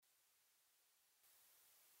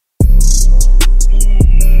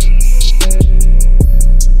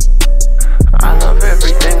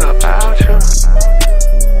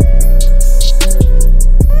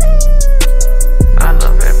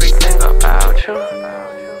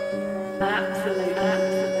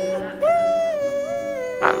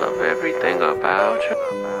everything about you.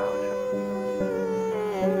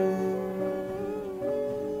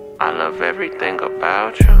 I love everything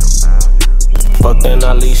about you. Fucking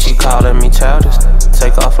Ali, she calling me childish.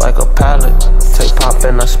 Take off like a pallet. Take pop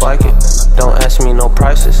and I spike it. Don't ask me no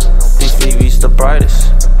prices. These VVs the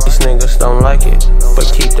brightest. These niggas don't like it, but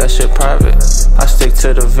keep that shit private. I stick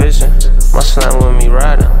to the vision. My slime with me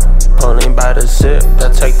riding. Pulling by the zip.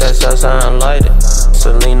 That take that Zaza and light it.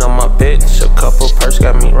 Celine on my bitch. A couple perks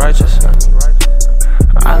got me righteous.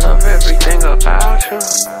 I love everything about you.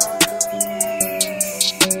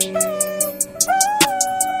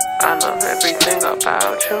 I love everything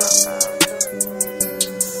about you.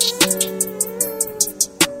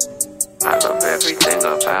 I love everything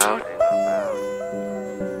about you.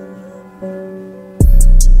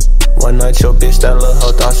 One night your bitch, that little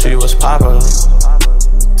hoe, thought she was popular.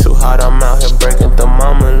 Too hot, I'm out here breaking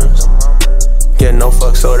thermometers. Get no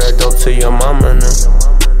fuck, so that dope to your mama now.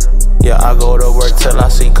 Yeah, I go to work till I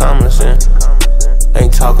see comments in.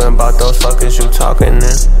 Ain't talking about those fuckers you talking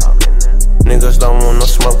in. Niggas don't want no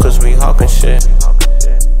smoke cause we hawking shit.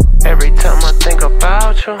 Every time I think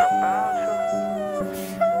about you,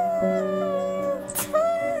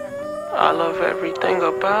 I love everything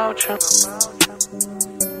about you.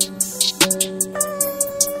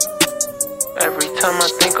 Every time I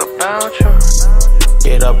think about you,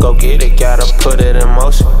 get up, go get it, gotta put it in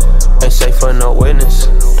motion. Ain't safe for no witness,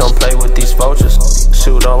 don't play with these vultures.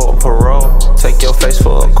 Shoot on parole, take your face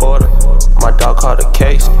for a quarter. My dog caught a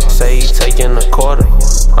case, say he taking a quarter.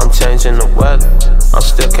 I'm changing the weather, I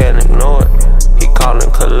still can't ignore it. He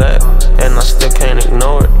callin' collect, and I still can't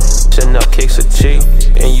ignore it. Chanel kicks a cheap,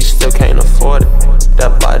 and you still can't afford it.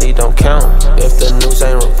 That body don't count, if the news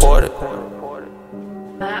ain't reported.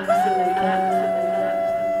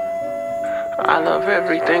 I love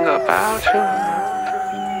everything about you.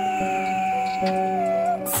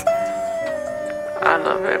 I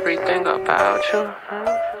love everything about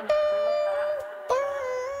you.